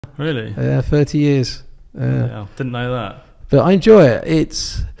Really? Yeah, 30 years. Yeah, didn't know that. But I enjoy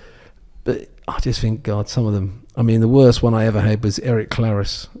it. But I just think, God, some of them. I mean, the worst one I ever had was Erik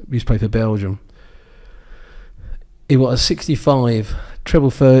Clarys. He used to play for Belgium. He was a 65,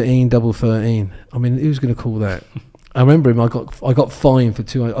 treble 13, double 13. I mean, who's going to call that? I remember him. I got fined for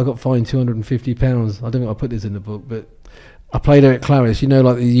 £250. I don't think I put this in the book, but I played Erik Clarys. You know,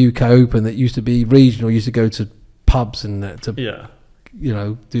 like the UK Open that used to be regional. Used to go to pubs and that to, you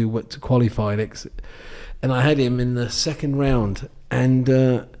know, do what to qualify and exit. And I had him in the second round, and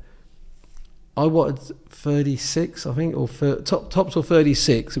I wanted 36, I think, or tops or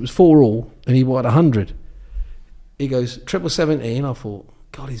 36. It was 4-all, and he wanted 100. He goes treble 17. I thought,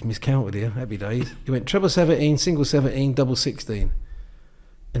 God, he's miscounted here. Happy days. He went treble 17, single 17, double 16,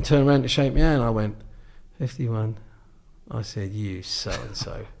 and turned around to shake me hand. I went 51. I said, you so and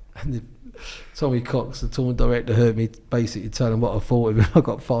so. And the, Tommy Cox, the tournament director, heard me basically tell him what I thought of him. I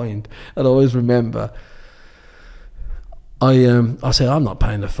got fined, and I always remember. I said, I'm not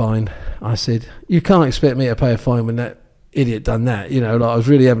paying the fine. I said, you can't expect me to pay a fine when that idiot done that. You know, like I was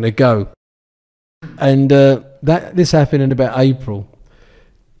really having a go. And this happened in about April.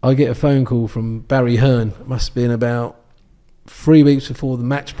 I get a phone call from Barry Hearn. It must have been about 3 weeks before the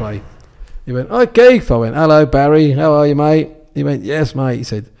match play. He went, "Hi Keith." I went, "Hello Barry, how are you, mate?" He went, "Yes, mate." He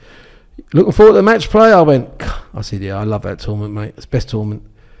said, "Looking forward to the match play?" I said, "Yeah, I love that tournament, mate. It's the best tournament."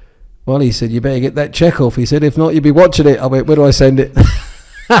 Well, he said, "You better get that check off." He said, "If not, you'll be watching it." I went, "Where do I send it?"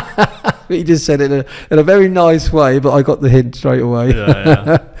 He just said it in a very nice way, but I got the hint straight away.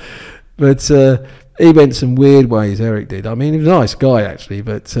 Yeah. But he went some weird ways, Erik did. I mean, he was a nice guy, actually,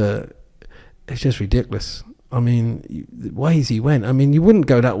 but it's just ridiculous. I mean, the ways he went. I mean, you wouldn't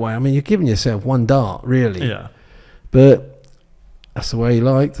go that way. I mean, you're giving yourself one dart, really. Yeah. But that's the way he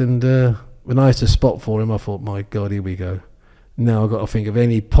liked. And when I used to spot for him, I thought, my God, here we go. Now I've got to think of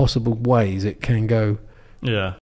any possible ways it can go. Yeah.